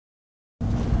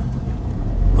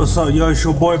What's up, yo? It's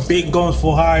your boy Big Guns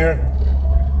for Hire,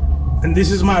 and this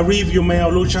is my review, man,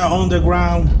 of Lucha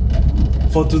Underground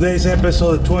for today's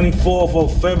episode, the 24th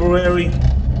of February.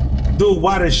 Dude,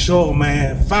 what a show,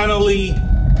 man. Finally,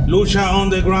 Lucha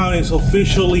Underground is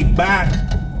officially back.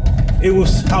 It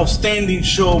was an outstanding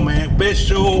show, man. Best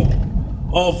show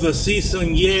of the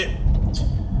season yet.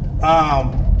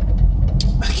 I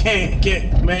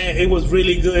can't, man. It was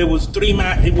really good. It was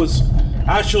it was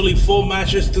actually 4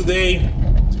 matches today.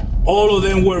 All of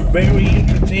them were very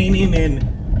entertaining,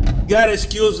 and gotta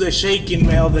excuse the shaking,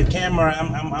 man, of the camera.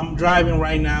 I'm driving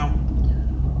right now,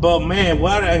 but man,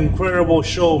 what an incredible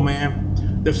show,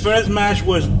 man. The first match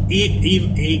was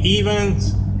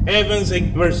Evans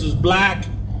versus Black.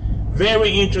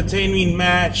 Very entertaining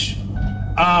match.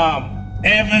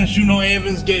 Evans, you know,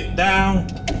 Evans get down.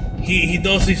 He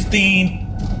does his thing,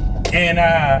 and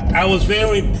I was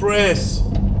very impressed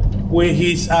with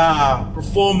his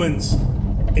performance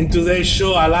in today's show.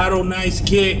 A lot of nice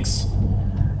kicks.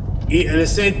 The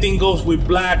same thing goes with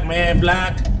Black, man.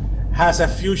 Black has a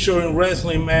future in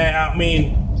wrestling, man. I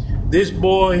mean, this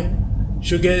boy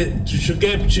this man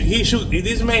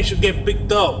should get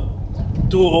picked up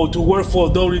to work for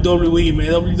WWE,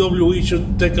 man. WWE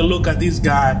should take a look at this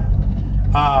guy,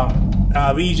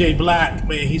 BJ Black,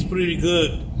 man. He's pretty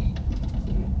good.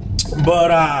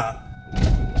 But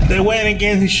they went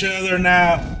against each other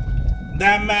now.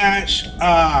 That match,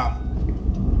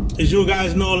 as you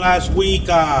guys know, last week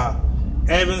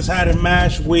Evans had a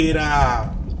match with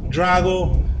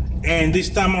Drago, and this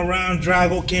time around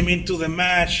Drago came into the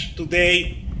match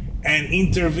today and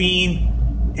intervened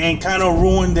and kind of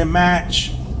ruined the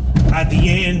match at the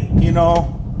end, you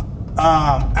know.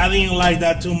 I didn't like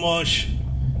that too much,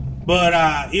 but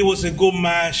it was a good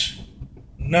match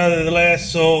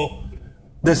nonetheless. So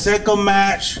the second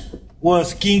match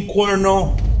was King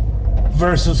Cuerno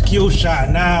versus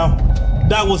Killshot. Now,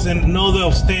 that was another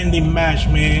outstanding match,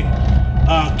 man.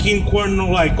 King Cuerno,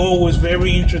 like always,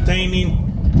 very entertaining,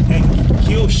 and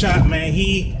Killshot, man,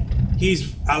 he's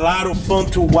a lot of fun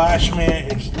to watch, man.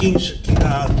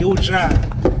 Killshot,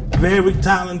 very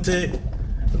talented,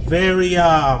 very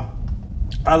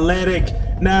athletic.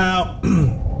 Now,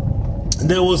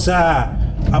 there was a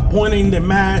point in the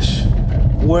match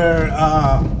where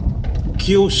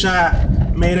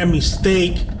Killshot made a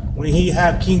mistake when he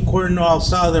had King Cuerno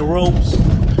outside the ropes,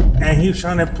 and he was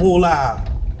trying to pull a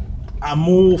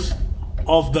move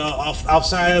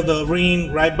outside of the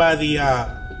ring, right by the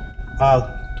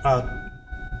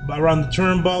around the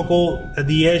turnbuckle at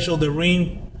the edge of the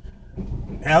ring,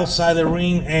 outside the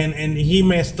ring, and he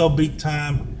messed up big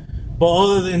time. But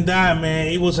other than that, man,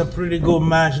 it was a pretty good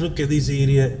match. Look at this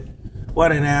idiot,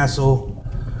 what an asshole.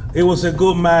 It was a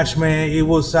good match, man. It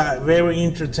was very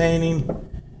entertaining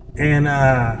and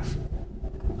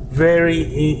very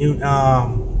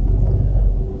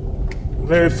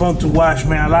fun to watch,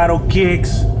 man. A lot of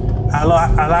kicks, a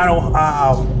lot of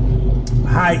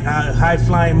high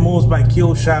flying moves by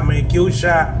Killshot, man.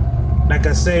 Killshot, like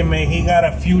I say, man, he got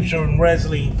a future in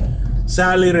wrestling.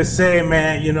 Sadly to say,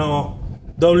 man, you know,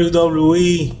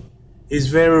 WWE is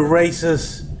very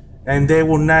racist, and they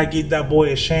will not give that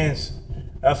boy a chance.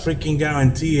 I freaking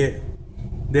guarantee it.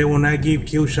 They will not give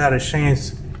Killshot a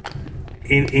chance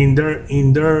in their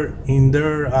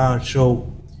show.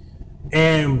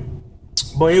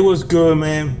 But it was good,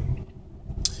 man.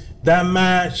 That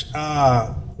match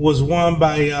was won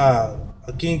by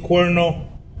King Cuerno,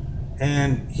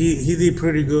 and he did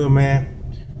pretty good, man.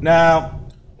 Now,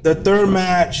 the third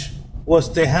match was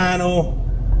Tejano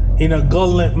in a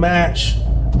gauntlet match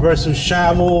versus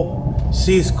Chavo,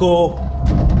 Cisco,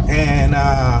 and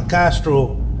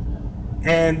Castro.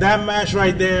 And that match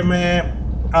right there, man,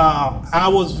 I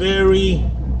was very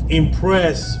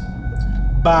impressed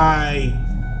by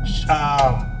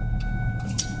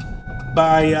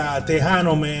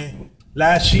Tejano, man.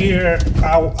 Last year,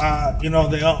 you know,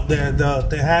 the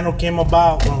Tejano came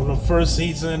about from the first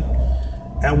season,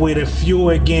 and with a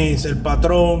feud against El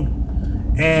Patron,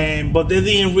 but they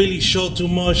didn't really show too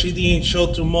much. He didn't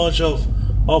show too much of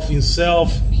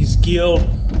himself, his skill,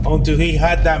 until he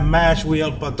had that match with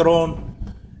El Patron.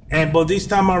 But this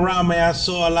time around, man, I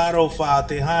saw a lot of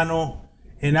Tejano,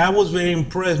 and I was very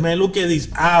impressed, man. Look at this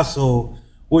asshole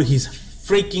with his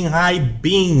freaking high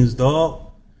beams, dog.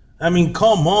 I mean,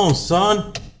 come on,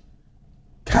 son.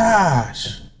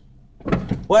 Gosh,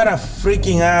 what a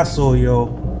freaking asshole, yo.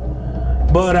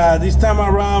 But this time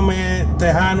around, man,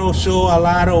 Tejano showed a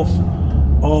lot of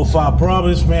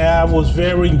problems, man. I was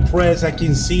very impressed. I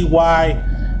can see why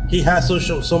he has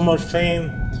so much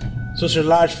fame, such a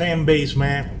large fan base,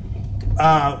 man.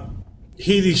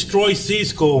 He destroyed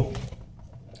Cisco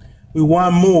with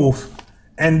one move,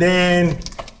 and then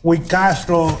with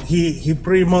Castro, he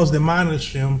pretty much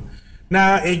demolished him.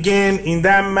 Now again in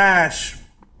that match,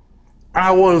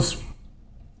 I was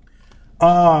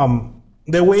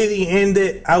the way they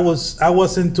ended, I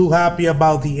wasn't too happy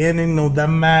about the ending of that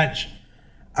match.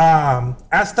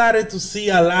 I started to see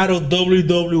a lot of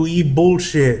WWE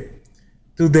bullshit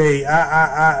today.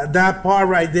 That part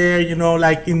right there, you know,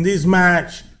 like in this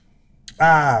match,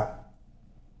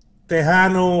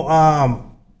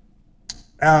 Tejano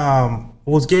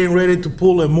was getting ready to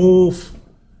pull a move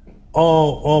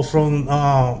or from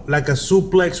like a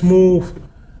suplex move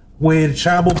with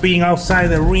Chavo being outside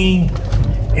the ring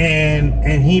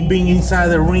and he being inside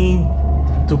the ring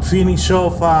to finish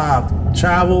off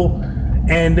Chavo,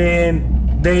 and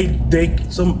then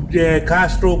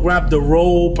Castro grabbed the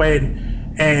rope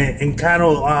and kind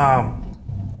of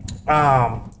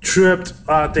tripped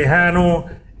Tejano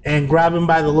and grabbed him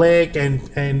by the leg,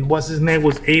 and what's his name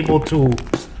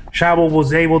Chavo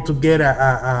was able to get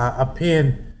a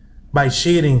pin by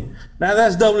cheating. Now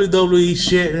that's WWE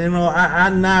shit, you know.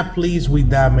 I'm not pleased with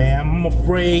that, man. I'm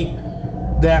afraid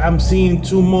that I'm seeing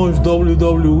too much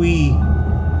WWE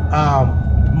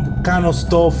kind of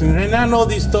stuff, and I know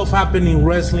this stuff happen in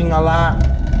wrestling a lot.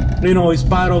 You know, it's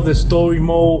part of the story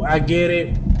mode. I get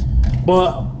it,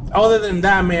 but other than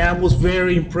that, man, I was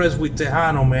very impressed with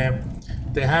Tejano, man.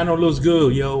 Tejano looks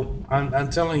good, yo. I'm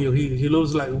telling you, he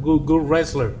looks like a good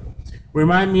wrestler.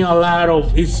 Remind me a lot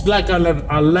of, it's like an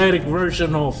athletic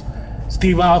version of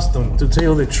Steve Austin, to tell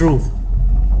you the truth.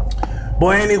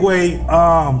 But anyway,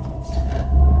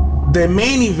 the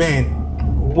main event,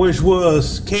 which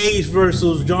was Cage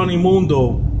versus Johnny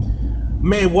Mundo,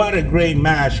 man, what a great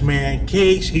match, man.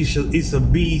 Cage is a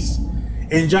beast,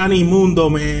 and Johnny Mundo,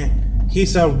 man,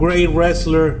 he's a great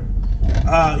wrestler.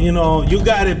 You know, you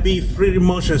gotta be pretty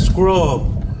much a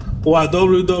scrub or a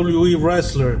WWE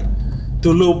wrestler to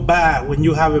look bad when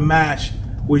you have a match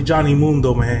with Johnny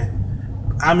Mundo, man.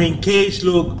 I mean, Cage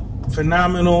looked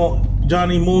phenomenal.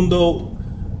 Johnny Mundo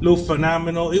looked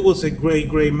phenomenal. It was a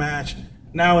great match.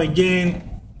 Now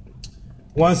again,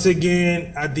 once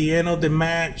again, at the end of the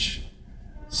match,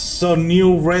 some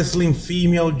new wrestling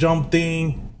female jumped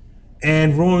in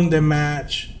and ruined the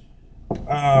match.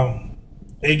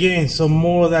 Again, some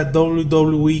more of that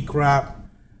WWE crap.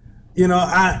 You know,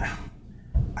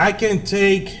 I can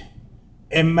take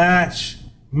a match,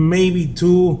 maybe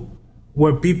two,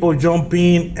 where people jump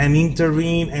in and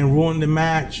intervene and ruin the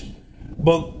match.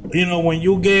 But, you know, when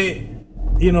you get,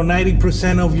 you know,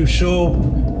 90% of your show,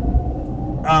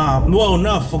 well,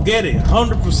 no, forget it,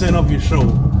 100% of your show,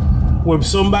 where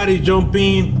somebody jump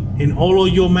in all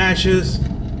of your matches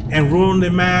and ruin the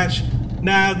match,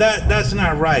 now that's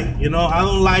not right. You know, I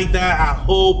don't like that. I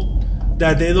hope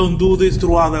that they don't do this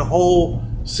throughout the whole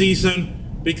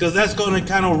season, because that's gonna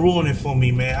kind of ruin it for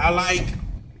me, man. I like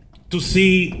to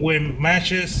see when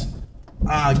matches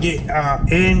get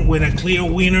end with a clear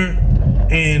winner,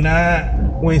 and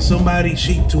when somebody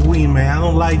cheat to win, man. I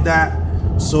don't like that.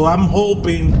 So I'm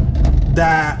hoping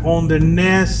that on the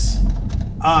next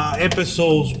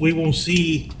episodes we won't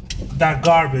see that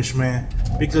garbage, man.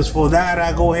 Because for that,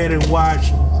 I go ahead and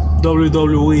watch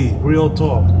WWE, real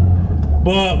talk.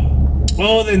 But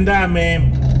other than that,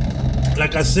 man,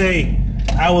 like I say,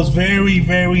 I was very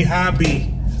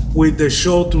happy with the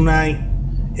show tonight.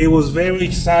 It was very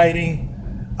exciting.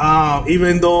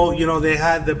 Even though, you know, they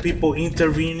had the people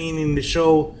intervening in the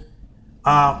show,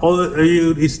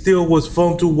 it still was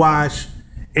fun to watch.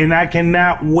 And I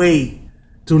cannot wait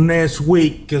to next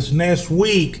week, because next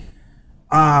week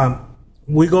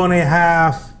we're gonna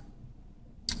have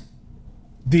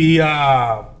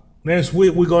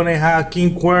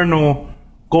King Cuerno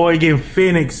go against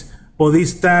Phoenix. But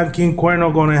this time, King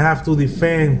Cuerno gonna have to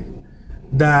defend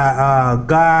the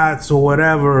Gods or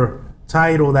whatever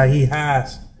title that he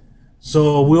has.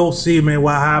 So we'll see, man,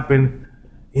 what happened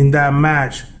in that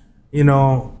match, you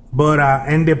know. But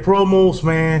and the promos,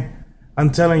 man, I'm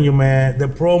telling you, man, the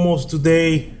promos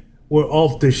today were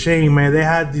off the chain, man. They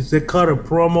cut a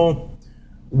promo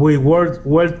with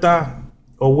Huerto,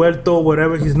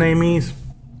 whatever his name is,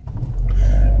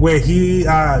 where he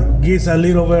gives a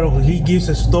little bit of, he gives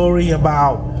a story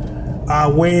about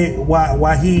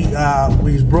why he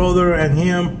his brother and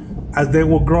him, as they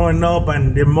were growing up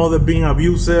and their mother being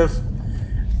abusive.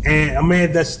 And I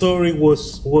mean, that story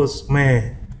was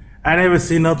man, I never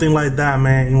seen nothing like that,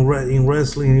 man, in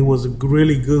wrestling. It was a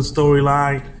really good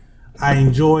storyline. I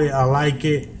enjoy it. I like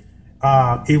it.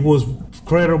 It was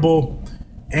credible.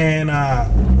 And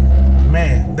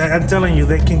man, I'm telling you,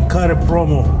 they can cut a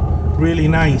promo really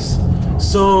nice.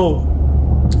 So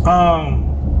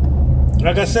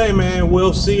like I say, man,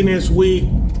 we'll see next week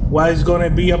what it's gonna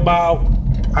be about.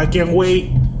 I can't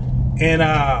wait. And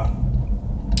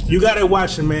you gotta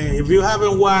watch it, man. If you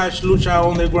haven't watched Lucha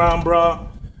Underground, bro,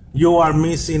 you are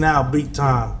missing out big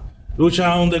time.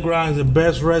 Lucha Underground is the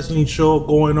best wrestling show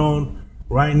going on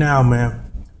right now,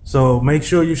 man. So make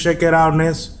sure you check it out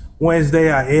next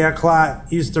Wednesday at 8 o'clock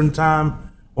Eastern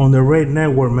time on the Red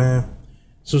Network, man.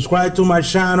 Subscribe to my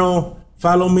channel.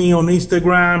 Follow me on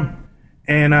Instagram.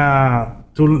 And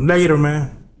to later,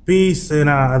 man. Peace and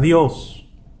adios.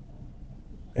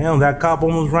 Damn, that cop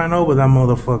almost ran over that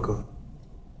motherfucker.